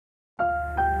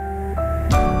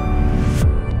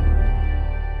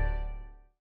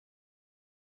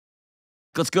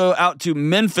Let's go out to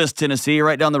Memphis, Tennessee,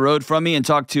 right down the road from me, and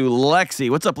talk to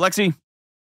Lexi. What's up, Lexi?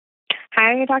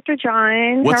 Hi, Dr.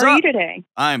 John. What's How are up? you today?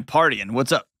 I'm partying.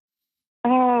 What's up?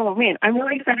 Oh, man, I'm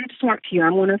really excited to talk to you.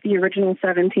 I'm one of the original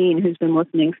 17 who's been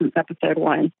listening since episode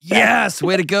 1. So. Yes,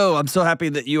 way to go. I'm so happy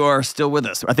that you are still with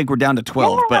us. I think we're down to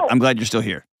 12, but I'm glad you're still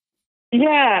here.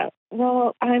 Yeah,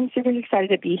 well, I'm super excited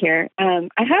to be here. I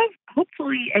have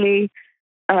hopefully a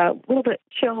little bit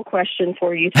chill question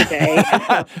for you today.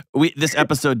 This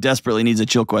episode desperately needs a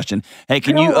chill question. Hey,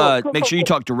 can you make sure you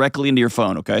talk directly into your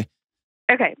phone, okay?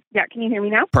 Okay, yeah, can you hear me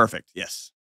now? Perfect,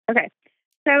 yes. Okay,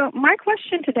 so my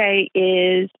question today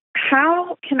is,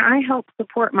 how can I help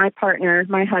support my partner,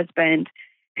 my husband,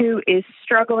 who is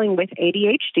struggling with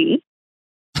ADHD,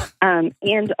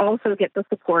 and also get the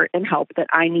support and help that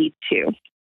I need too?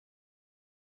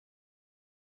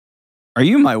 Are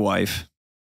you my wife?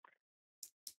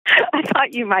 I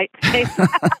thought you might say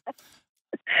that.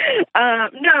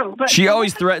 No, but she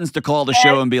always threatens to call the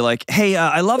show and be like, "Hey,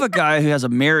 I love a guy who has a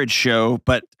marriage show,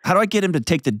 but how do I get him to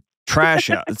take the trash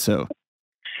out?" So,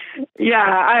 yeah,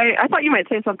 I thought you might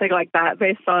say something like that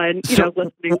based on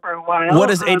listening for a while. What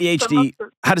is ADHD?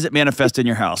 How does it manifest in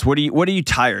your house? What are you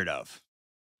tired of?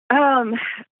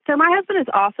 So my husband is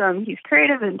awesome. He's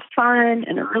creative and fun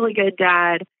and a really good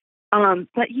dad.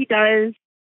 But he does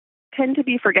tend to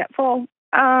be forgetful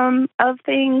of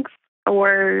things,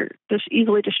 or just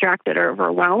easily distracted or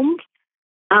overwhelmed.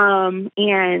 And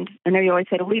I know you always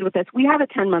say to lead with this. We have a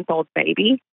 10-month-old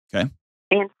baby. Okay.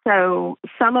 And so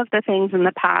some of the things in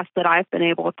the past that I've been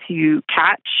able to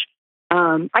catch,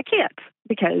 I can't,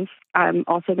 because I'm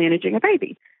also managing a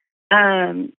baby.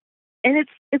 And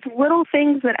it's little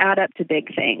things that add up to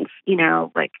big things,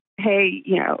 like, hey,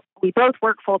 we both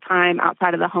work full time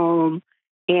outside of the home,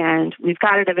 and we've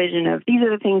got a division of these are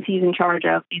the things he's in charge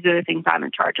of, these are the things I'm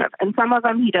in charge of. And some of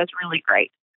them he does really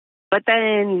great. But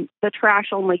then the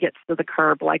trash only gets to the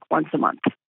curb like once a month.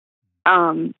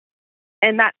 And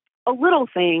that's a little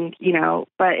thing,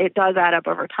 but it does add up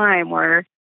over time, where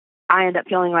I end up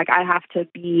feeling like I have to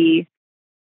be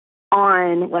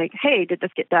on, like, hey, did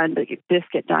this get done? Did this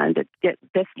get done? Did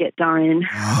this get done?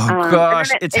 Oh, gosh,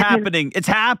 it's happening. It's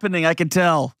happening. I can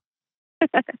tell.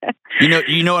 You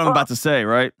know what I'm about to say,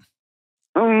 right?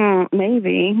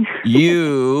 Maybe.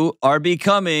 You are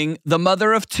becoming the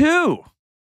mother of 2.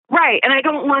 Right, and I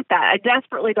don't want that. I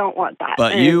desperately don't want that.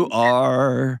 But you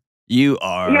are.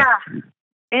 Yeah.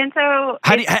 And so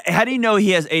how do you know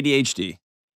he has ADHD?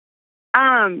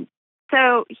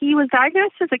 So he was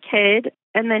diagnosed as a kid,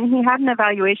 and then he had an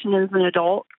evaluation as an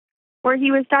adult where he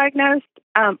was diagnosed.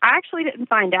 I actually didn't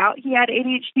find out he had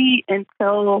ADHD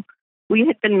until we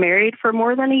had been married for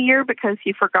more than a year, because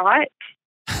he forgot.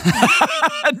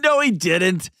 No, he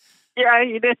didn't. Yeah,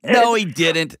 he did. No, he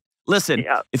didn't. Listen,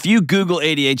 if you Google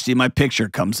ADHD, my picture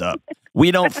comes up.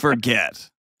 We don't forget.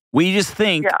 We just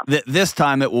think that this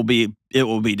time it will be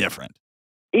different.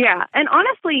 Yeah, and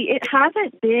honestly, it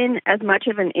hasn't been as much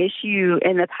of an issue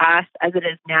in the past as it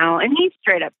is now. And he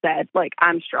straight up said, like,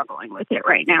 I'm struggling with it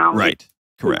right now. Right.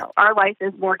 Correct. Our life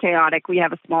is more chaotic. We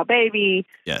have a small baby.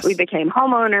 Yes. We became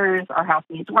homeowners. Our house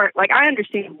needs work. Like, I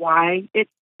understand why it's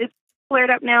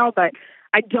flared up now, but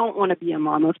I don't want to be a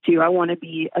mom of 2. I want to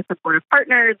be a supportive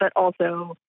partner that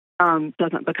also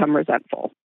doesn't become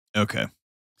resentful. Okay.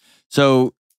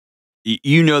 So,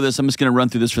 you know this. I'm just going to run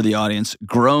through this for the audience.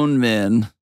 Grown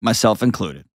men, myself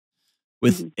included,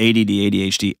 with ADD,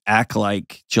 ADHD, act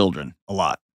like children a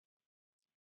lot.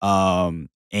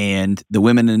 And the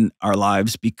women in our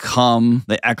lives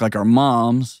they act like our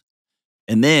moms.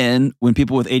 And then when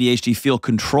people with ADHD feel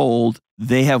controlled,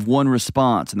 they have one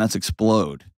response, and that's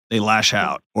explode. They lash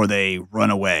out or they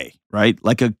run away, right?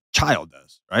 Like a child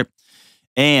does, right?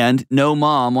 And no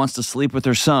mom wants to sleep with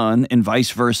her son and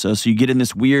vice versa. So you get in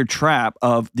this weird trap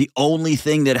of the only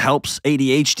thing that helps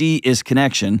ADHD is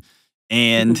connection.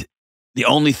 And the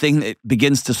only thing that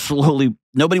begins to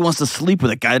nobody wants to sleep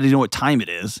with a guy that doesn't know what time it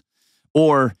is.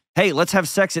 Or, hey, let's have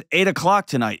sex at 8 o'clock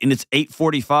tonight, and it's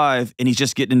 8:45, and he's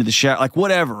just getting into the shower, like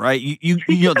whatever, right? You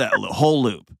know that whole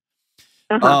loop.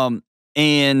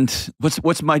 And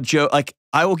what's my joke? Like,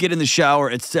 I will get in the shower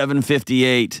at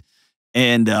 7:58,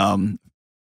 and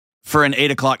for an 8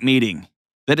 o'clock meeting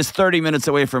that is 30 minutes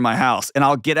away from my house, and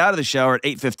I'll get out of the shower at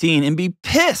 8:15 and be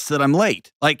pissed that I'm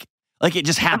late, like it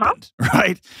just happened,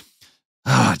 right?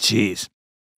 Oh, geez.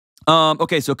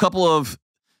 Okay, so a couple of.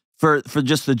 For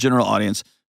just the general audience,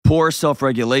 poor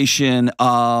self-regulation,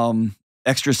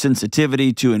 extra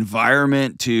sensitivity to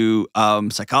environment, to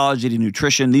psychology, to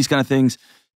nutrition, these kind of things.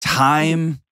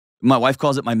 Time, my wife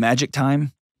calls it my magic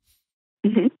time.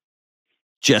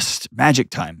 Just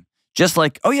magic time. Just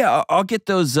like, oh yeah, I'll get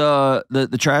those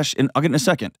the trash and I'll get in a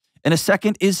second. And a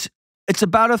second it's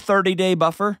about a 30-day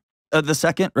buffer of the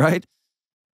second, right?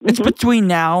 It's between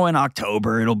now and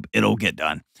October. It'll get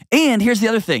done. And here's the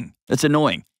other thing that's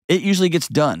annoying. It usually gets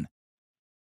done.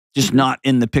 Just not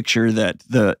in the picture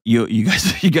that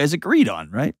you guys agreed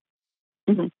on, right?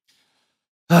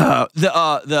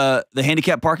 The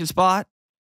handicap parking spot,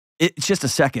 it's just a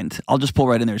second. I'll just pull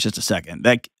right in there. It's just a second.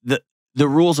 Like the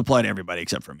rules apply to everybody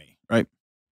except for me, right?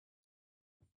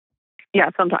 Yeah,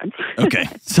 sometimes. Okay,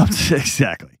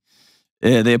 exactly.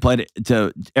 They apply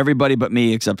to everybody but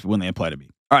me except when they apply to me.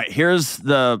 All right, here's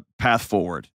the path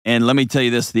forward. And let me tell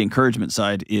you this, the encouragement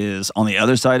side is on the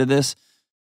other side of this.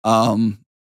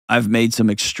 I've made some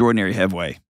extraordinary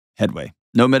headway.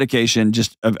 No medication,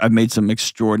 just I've made some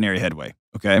extraordinary headway,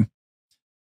 okay?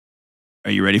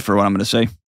 Are you ready for what I'm going to say?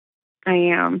 I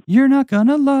am. You're not going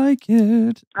to like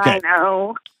it. Okay. I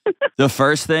know. The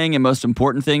first thing and most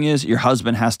important thing is your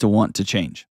husband has to want to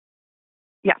change.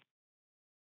 Yeah.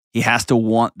 He has to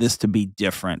want this to be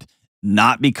different.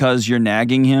 Not because you're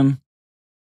nagging him,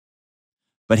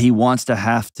 but he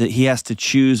has to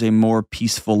choose a more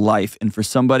peaceful life. And for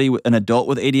somebody, an adult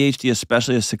with ADHD,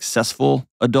 especially a successful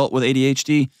adult with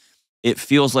ADHD, it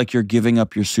feels like you're giving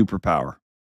up your superpower.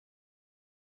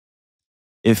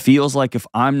 It feels like if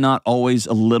I'm not always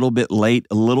a little bit late,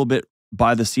 a little bit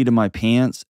by the seat of my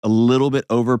pants, a little bit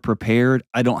over prepared,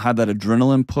 I don't have that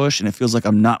adrenaline push, and it feels like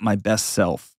I'm not my best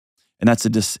self. And that's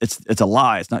it's a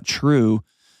lie. It's not true,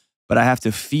 but I have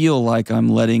to feel like I'm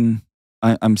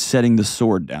setting the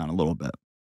sword down a little bit,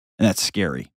 and that's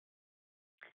scary.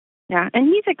 Yeah, and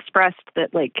he's expressed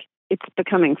that like it's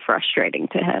becoming frustrating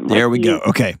to him. There we go.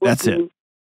 Okay, that's it.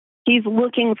 He's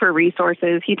looking for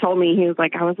resources. He told me, he was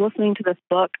like, I was listening to this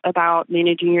book about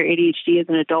managing your ADHD as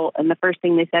an adult, and the first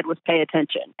thing they said was pay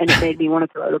attention, and it made me want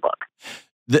to throw the book.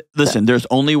 Listen, there's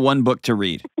only one book to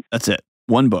read. That's it.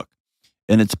 One book.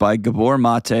 And it's by Gabor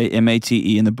Mate,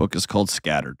 M-A-T-E, and the book is called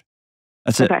Scattered.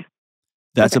 That's it. Okay.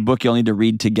 That's a book you'll need to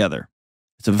read together.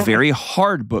 It's a very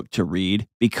hard book to read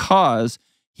because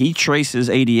he traces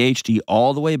ADHD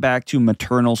all the way back to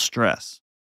maternal stress.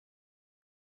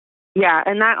 Yeah,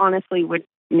 and that honestly would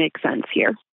make sense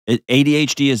here.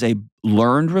 ADHD is a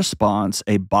learned response,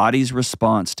 a body's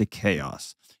response to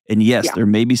chaos. And yes, there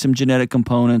may be some genetic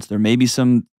components, there may be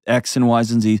some X and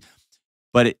Y's and Z's,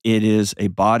 but it is a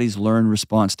body's learned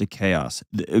response to chaos.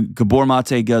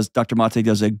 Dr. Mate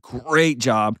does a great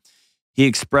job. He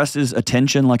expresses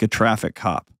attention like a traffic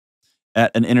cop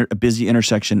at a busy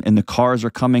intersection, and the cars are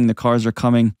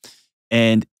coming.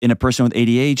 And in a person with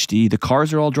ADHD, the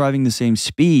cars are all driving the same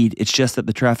speed. It's just that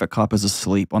the traffic cop is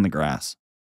asleep on the grass.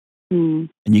 And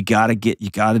you got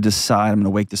to decide, I'm going to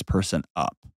wake this person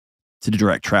up to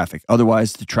direct traffic.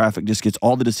 Otherwise, the traffic just gets,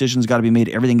 all the decisions got to be made.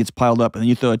 Everything gets piled up. And then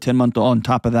you throw a 10-month-old on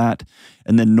top of that.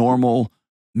 And then normal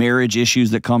marriage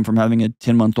issues that come from having a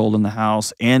 10-month-old in the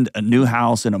house and a new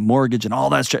house and a mortgage and all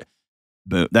that shit.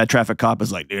 But that traffic cop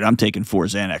is like, dude, I'm taking 4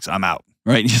 Xanax. I'm out.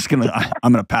 Right?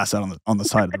 I'm gonna pass out on the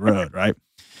side of the road. Right?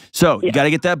 So you got to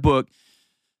get that book.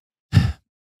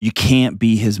 You can't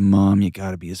be his mom. You got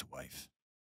to be his wife.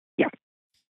 Yeah.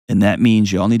 And that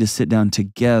means you all need to sit down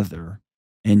together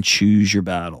and choose your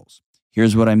battles.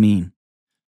 Here's what I mean.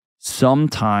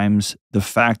 Sometimes the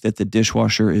fact that the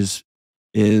dishwasher is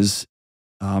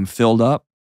filled up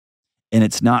and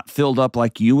it's not filled up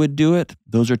like you would do it,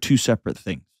 those are two separate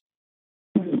things.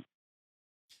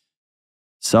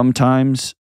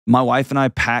 Sometimes my wife and I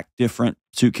pack different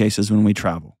suitcases when we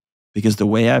travel because the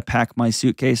way I pack my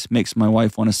suitcase makes my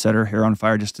wife want to set her hair on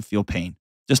fire just to feel pain,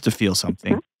 just to feel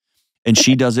something. And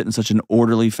she does it in such an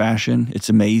orderly fashion. It's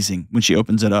amazing when she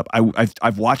opens it up.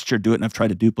 I've watched her do it and I've tried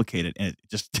to duplicate it and it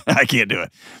just, I can't do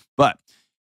it. But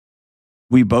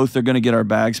we both are going to get our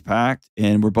bags packed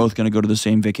and we're both going to go to the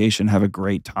same vacation, have a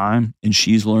great time. And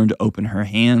she's learned to open her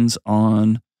hands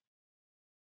on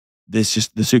this,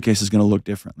 just the suitcase is going to look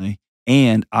differently.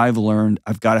 And I've learned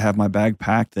I've got to have my bag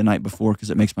packed the night before because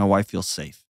it makes my wife feel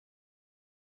safe.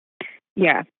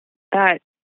 Yeah, that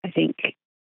I think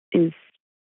is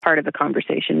part of the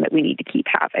conversation that we need to keep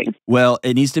having. Well,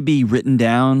 it needs to be written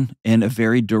down in a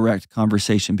very direct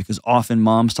conversation because often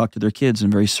moms talk to their kids in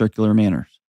very circular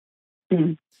manners.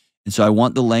 And so I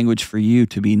want the language for you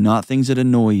to be not things that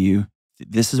annoy you.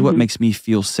 This is what makes me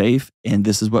feel safe and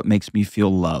this is what makes me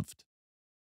feel loved.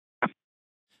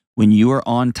 When you are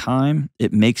on time,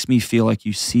 it makes me feel like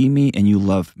you see me and you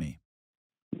love me.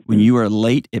 When you are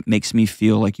late, it makes me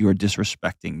feel like you are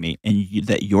disrespecting me and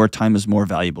that your time is more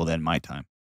valuable than my time.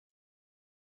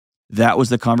 That was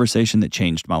the conversation that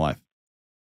changed my life.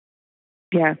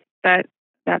 Yeah, that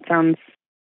sounds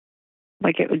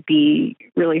like it would be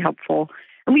really helpful.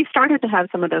 And we started to have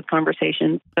some of those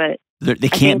conversations, but they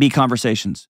can't be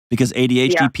conversations because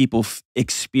ADHD people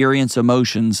experience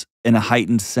emotions in a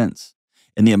heightened sense.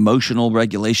 And the emotional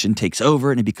regulation takes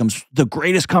over and it becomes the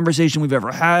greatest conversation we've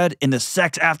ever had. And the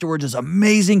sex afterwards is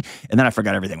amazing. And then I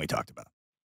forgot everything we talked about.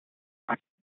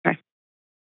 Okay.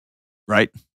 Right?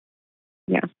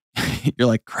 Yeah. You're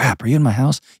like, crap, are you in my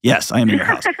house? Yes, I am in your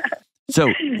house.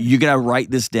 So you got to write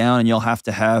this down and you'll have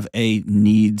to have a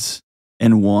needs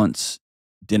and wants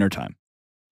dinner time.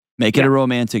 Make it a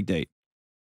romantic date.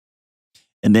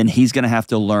 And then he's going to have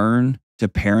to learn to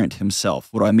parent himself.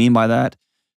 What do I mean by that?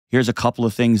 Here's a couple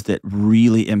of things that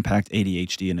really impact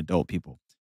ADHD in adult people.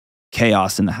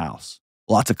 Chaos in the house.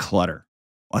 Lots of clutter.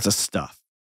 Lots of stuff.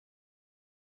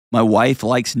 My wife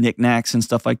likes knickknacks and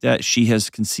stuff like that. She has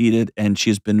conceded and she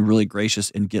has been really gracious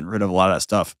in getting rid of a lot of that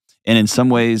stuff. And in some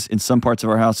ways, in some parts of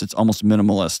our house, it's almost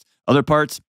minimalist. Other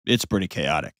parts, it's pretty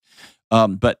chaotic.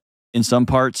 But in some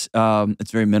parts,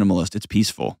 it's very minimalist. It's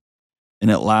peaceful. And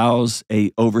it allows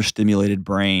a overstimulated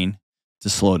brain to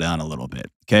slow down a little bit,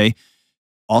 okay?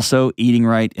 Also, eating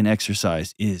right and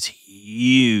exercise is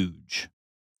huge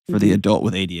for the adult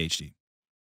with ADHD.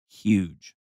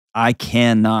 Huge. I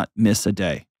cannot miss a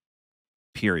day,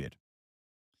 period.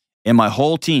 And my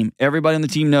whole team, everybody on the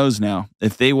team knows now,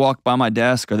 if they walk by my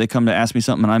desk or they come to ask me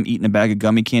something and I'm eating a bag of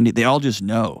gummy candy, they all just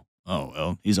know, oh,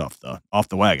 well, he's off the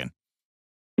wagon.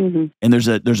 And there's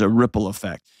a ripple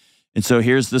effect. And so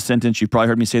here's the sentence. You've probably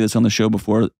heard me say this on the show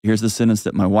before. Here's the sentence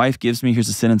that my wife gives me. Here's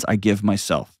the sentence I give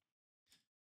myself.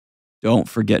 Don't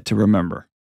forget to remember.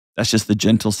 That's just the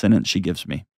gentle sentence she gives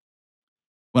me.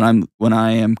 When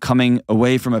I am coming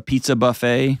away from a pizza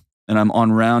buffet and I'm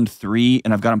on round 3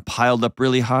 and I've got them piled up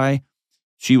really high,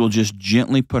 she will just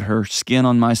gently put her skin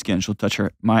on my skin. She'll touch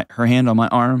her hand on my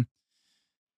arm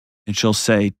and she'll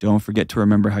say, don't forget to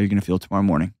remember how you're going to feel tomorrow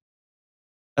morning.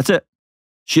 That's it.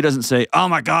 She doesn't say, oh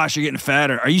my gosh, you're getting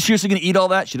fatter. Are you seriously going to eat all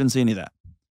that? She doesn't say any of that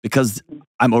because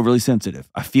I'm overly sensitive.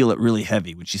 I feel it really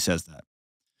heavy when she says that.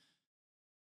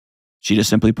 She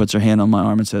just simply puts her hand on my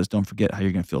arm and says, don't forget how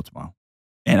you're going to feel tomorrow.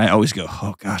 And I always go,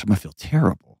 oh gosh, I'm going to feel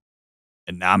terrible.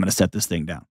 And now I'm going to set this thing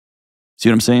down. See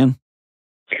what I'm saying?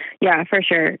 Yeah, for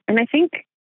sure. And I think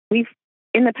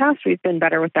in the past, we've been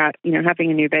better with that. You know,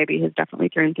 having a new baby has definitely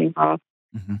thrown things off.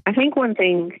 I think one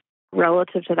thing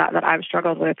relative to that I've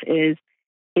struggled with is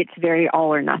it's very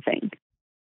all or nothing.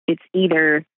 It's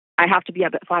either I have to be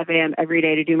up at 5 a.m. every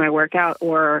day to do my workout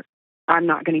or I'm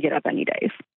not going to get up any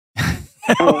days.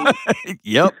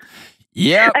 Yep.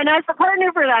 And as a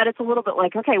partner for that, it's a little bit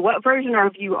like, okay, what version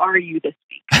of you are you this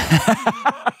week?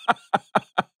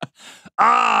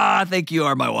 I think you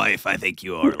are my wife. I think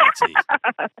you are. Let's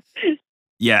see.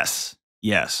 Yes.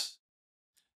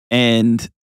 And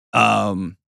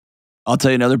I'll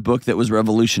tell you another book that was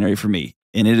revolutionary for me,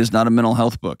 and it is not a mental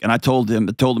health book. And I told him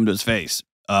to his face,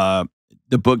 the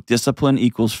book Discipline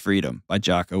Equals Freedom by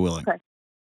Jocko Willink. Okay.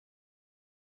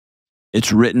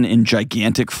 It's written in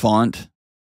gigantic font,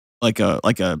 like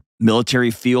a military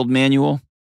field manual.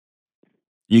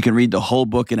 You can read the whole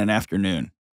book in an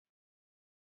afternoon.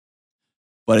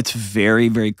 But it's very,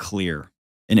 very clear.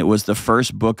 And it was the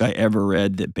first book I ever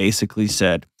read that basically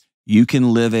said, you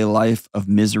can live a life of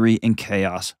misery and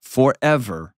chaos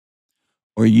forever,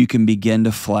 or you can begin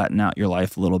to flatten out your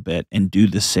life a little bit and do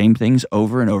the same things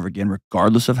over and over again,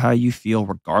 regardless of how you feel,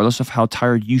 regardless of how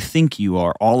tired you think you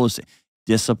are. All those things.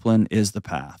 Discipline is the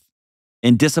path.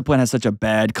 And discipline has such a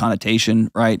bad connotation,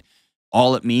 right?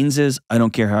 All it means is I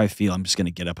don't care how I feel. I'm just going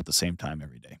to get up at the same time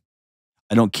every day.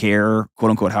 I don't care, quote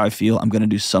unquote, how I feel. I'm going to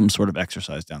do some sort of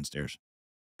exercise downstairs,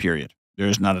 period.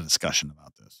 There's not a discussion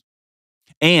about this.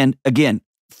 And again,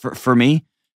 for me,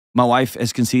 my wife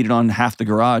has conceded on half the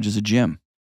garage as a gym,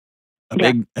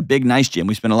 a big, nice gym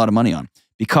we spend a lot of money on.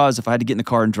 Because if I had to get in the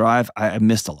car and drive, I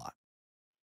missed a lot.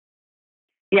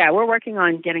 Yeah, we're working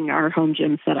on getting our home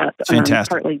gym set up. Fantastic.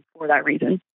 Partly for that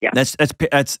reason. Yeah,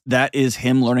 that is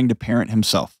him learning to parent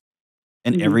himself,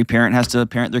 and every parent has to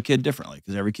parent their kid differently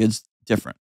because every kid's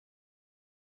different.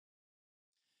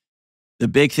 The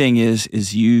big thing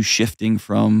is you shifting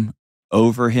from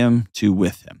over him to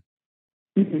with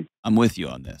him. I'm with you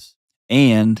on this.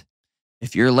 And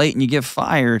if you're late and you get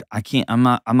fired, I'm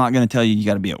not going to tell you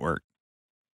got to be at work.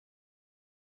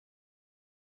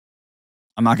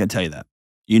 I'm not going to tell you that.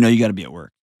 You know you got to be at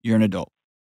work. You're an adult.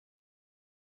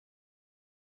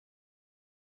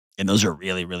 And those are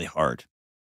really, really hard.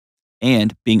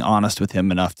 And being honest with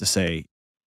him enough to say,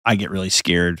 I get really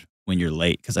scared when you're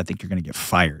late because I think you're going to get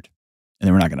fired. And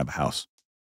then we're not going to have a house.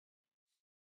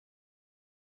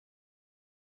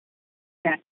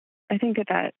 Yeah, I think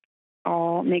that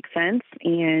all makes sense.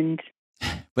 And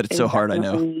But it's is so hard, I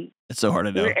know. definitely, It's so hard,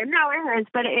 I know. no, it is,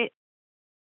 but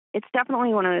it's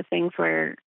definitely one of those things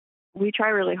where we try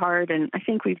really hard, and I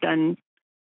think we've done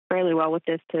fairly well with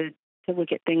this to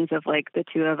look at things of like the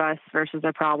two of us versus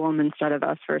a problem instead of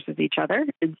us versus each other.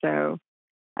 And so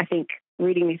I think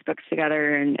reading these books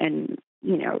together and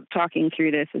you know, talking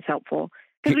through this is helpful,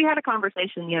 because we had a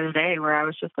conversation the other day where I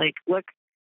was just like, look,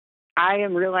 I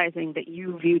am realizing that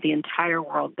you view the entire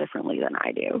world differently than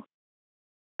I do.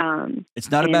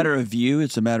 It's not a matter of view,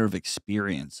 it's a matter of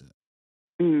experience.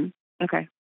 Okay.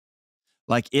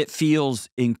 Like, it feels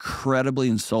incredibly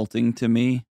insulting to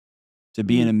me to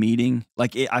be in a meeting.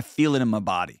 Like, I feel it in my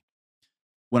body.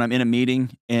 When I'm in a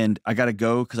meeting and I gotta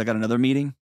go because I got another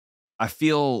meeting, I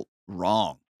feel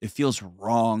wrong. It feels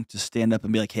wrong to stand up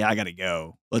and be like, "Hey, I gotta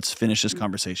go. Let's finish this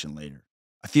conversation later."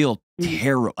 I feel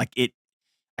terrible. Like,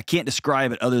 I can't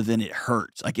describe it other than it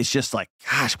hurts. Like, it's just like,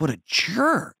 gosh, what a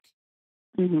jerk.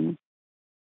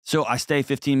 So I stay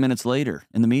 15 minutes later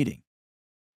in the meeting.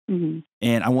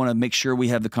 And I want to make sure we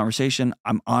have the conversation.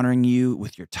 I'm honoring you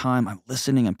with your time. I'm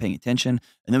listening. I'm paying attention.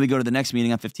 And then we go to the next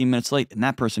meeting. I'm 15 minutes late. And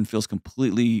that person feels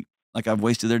completely like I've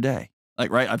wasted their day. Like,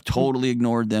 right? I've totally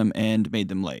ignored them and made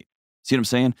them late. See what I'm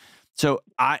saying? So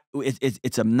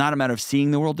it's not a matter of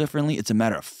seeing the world differently. It's a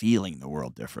matter of feeling the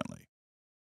world differently.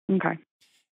 Okay.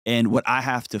 And what I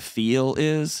have to feel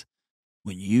is,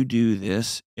 when you do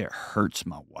this, it hurts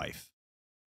my wife.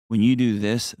 When you do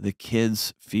this, the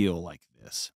kids feel like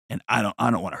this. And I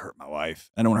don't want to hurt my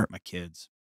wife. I don't want to hurt my kids.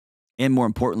 And more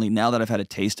importantly, now that I've had a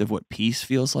taste of what peace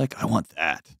feels like, I want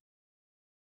that.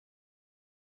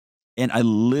 And I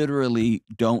literally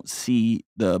don't see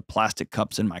the plastic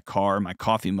cups in my car, my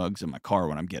coffee mugs in my car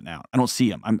when I'm getting out. I don't see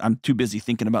them. I'm too busy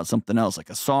thinking about something else, like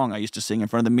a song I used to sing in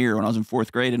front of the mirror when I was in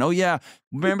 4th grade. And, oh, yeah,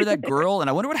 remember that girl? And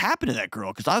I wonder what happened to that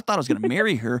girl, because I thought I was going to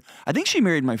marry her. I think she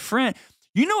married my friend.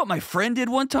 You know what my friend did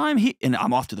one time? And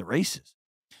I'm off to the races.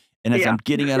 And as I'm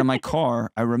getting out of my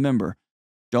car, I remember,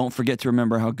 don't forget to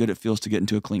remember how good it feels to get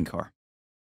into a clean car.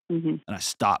 And I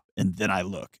stop, and then I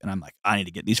look, and I'm like, I need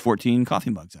to get these 14 coffee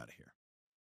mugs out of here.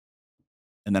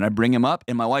 And then I bring them up,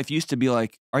 and my wife used to be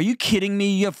like, are you kidding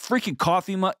me? You have freaking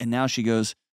coffee mug? And now she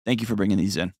goes, thank you for bringing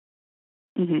these in.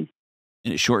 And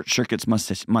it short circuits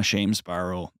my shame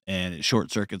spiral, and it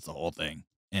short circuits the whole thing.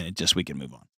 And we can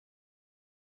move on.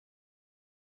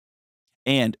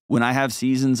 And when I have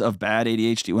seasons of bad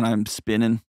ADHD, when I'm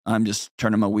spinning, I'm just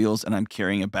turning my wheels and I'm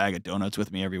carrying a bag of donuts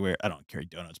with me everywhere. I don't carry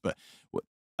donuts, but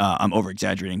I'm over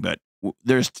exaggerating. But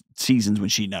there's seasons when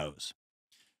she knows.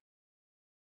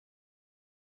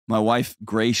 My wife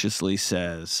graciously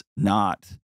says, not,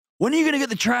 when are you going to get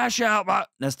the trash out?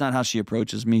 That's not how she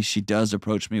approaches me. She does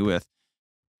approach me with,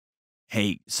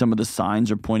 hey, some of the signs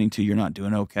are pointing to you're not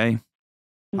doing okay.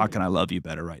 How can I love you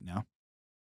better right now?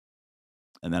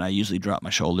 And then I usually drop my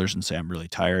shoulders and say, I'm really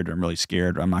tired, or I'm really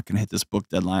scared, or I'm not going to hit this book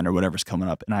deadline, or whatever's coming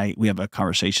up. And we have a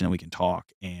conversation and we can talk.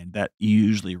 And that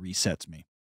usually resets me.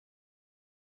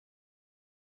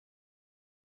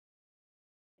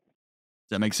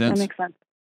 Does that make sense? That makes sense.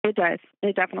 It does.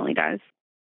 It definitely does.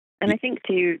 And I think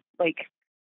too, like,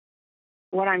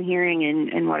 what I'm hearing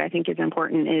and what I think is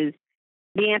important is,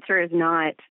 the answer is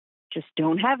not just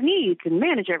don't have needs and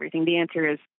manage everything. The answer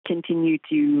is continue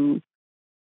to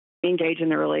engage in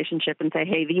the relationship and say,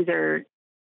 hey, these are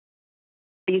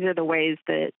the ways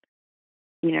that,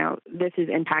 you know, this is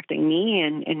impacting me,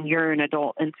 and you're an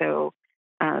adult. And so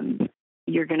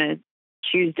you're going to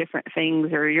choose different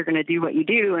things, or you're going to do what you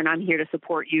do. And I'm here to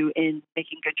support you in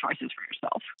making good choices for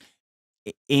yourself.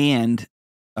 And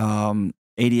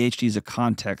ADHD is a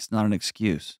context, not an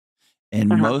excuse. And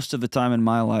most of the time in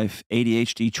my life,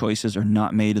 ADHD choices are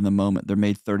not made in the moment. They're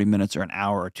made 30 minutes or an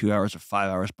hour or 2 hours or 5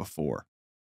 hours before.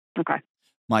 Okay.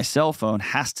 My cell phone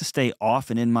has to stay off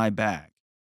and in my bag,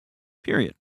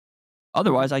 period.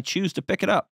 Otherwise, I choose to pick it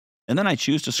up. And then I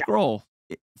choose to scroll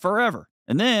forever.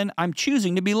 And then I'm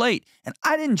choosing to be late. And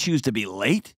I didn't choose to be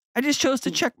late. I just chose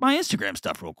to check my Instagram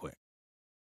stuff real quick.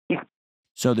 Yeah.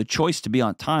 So the choice to be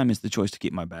on time is the choice to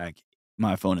keep my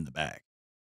phone in the bag.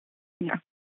 Yeah.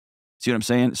 See what I'm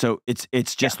saying? So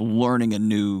it's just learning a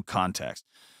new context.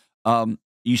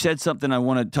 You said something I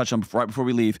want to touch on right before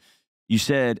we leave. You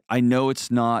said, I know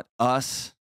it's not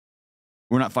us.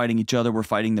 We're not fighting each other. We're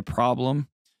fighting the problem.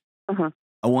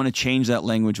 I want to change that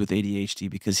language with ADHD,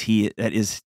 because that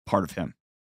is part of him.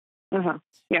 Yeah.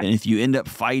 And if you end up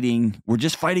fighting, we're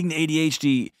just fighting the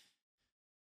ADHD.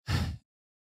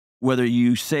 Whether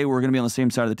you say we're going to be on the same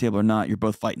side of the table or not, you're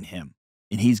both fighting him.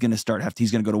 And he's going to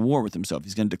he's going to go to war with himself.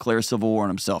 He's going to declare civil war on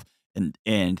himself. And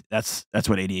that's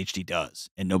what ADHD does.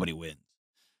 And nobody wins.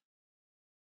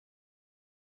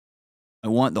 I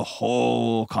want the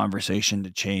whole conversation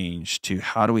to change to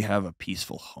how do we have a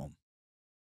peaceful home?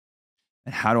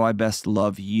 And how do I best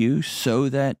love you so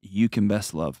that you can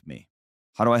best love me?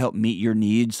 How do I help meet your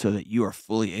needs so that you are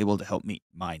fully able to help meet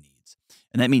my needs?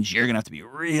 And that means you're going to have to be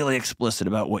really explicit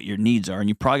about what your needs are. And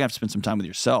you probably have to spend some time with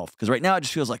yourself. Because right now it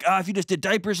just feels like, if you just did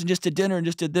diapers and just did dinner and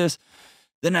just did this,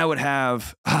 then I would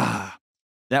have,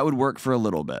 that would work for a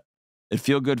little bit. It'd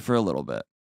feel good for a little bit.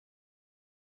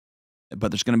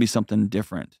 But there's going to be something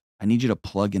different. I need you to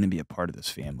plug in and be a part of this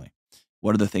family.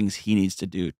 What are the things he needs to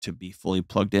do to be fully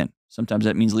plugged in? Sometimes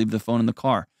that means leave the phone in the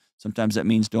car. Sometimes that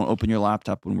means don't open your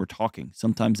laptop when we're talking.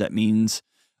 Sometimes that means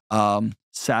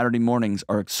Saturday mornings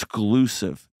are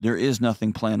exclusive. There is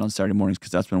nothing planned on Saturday mornings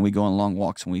because that's when we go on long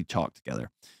walks and we talk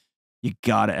together. You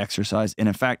got to exercise. And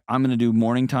in fact, I'm going to do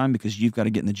morning time because you've got to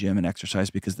get in the gym and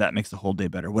exercise because that makes the whole day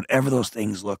better. Whatever those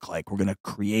things look like, we're going to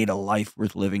create a life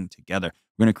worth living together.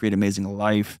 We're going to create an amazing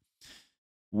life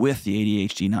with the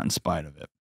ADHD, not in spite of it.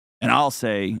 And I'll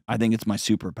say, I think it's my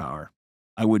superpower.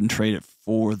 I wouldn't trade it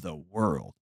for the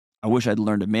world. I wish I'd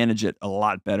learned to manage it a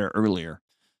lot better earlier,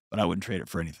 but I wouldn't trade it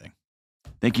for anything.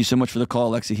 Thank you so much for the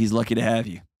call, Lexi. He's lucky to have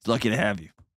you. He's lucky to have you.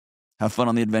 Have fun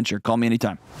on the adventure. Call me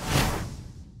anytime.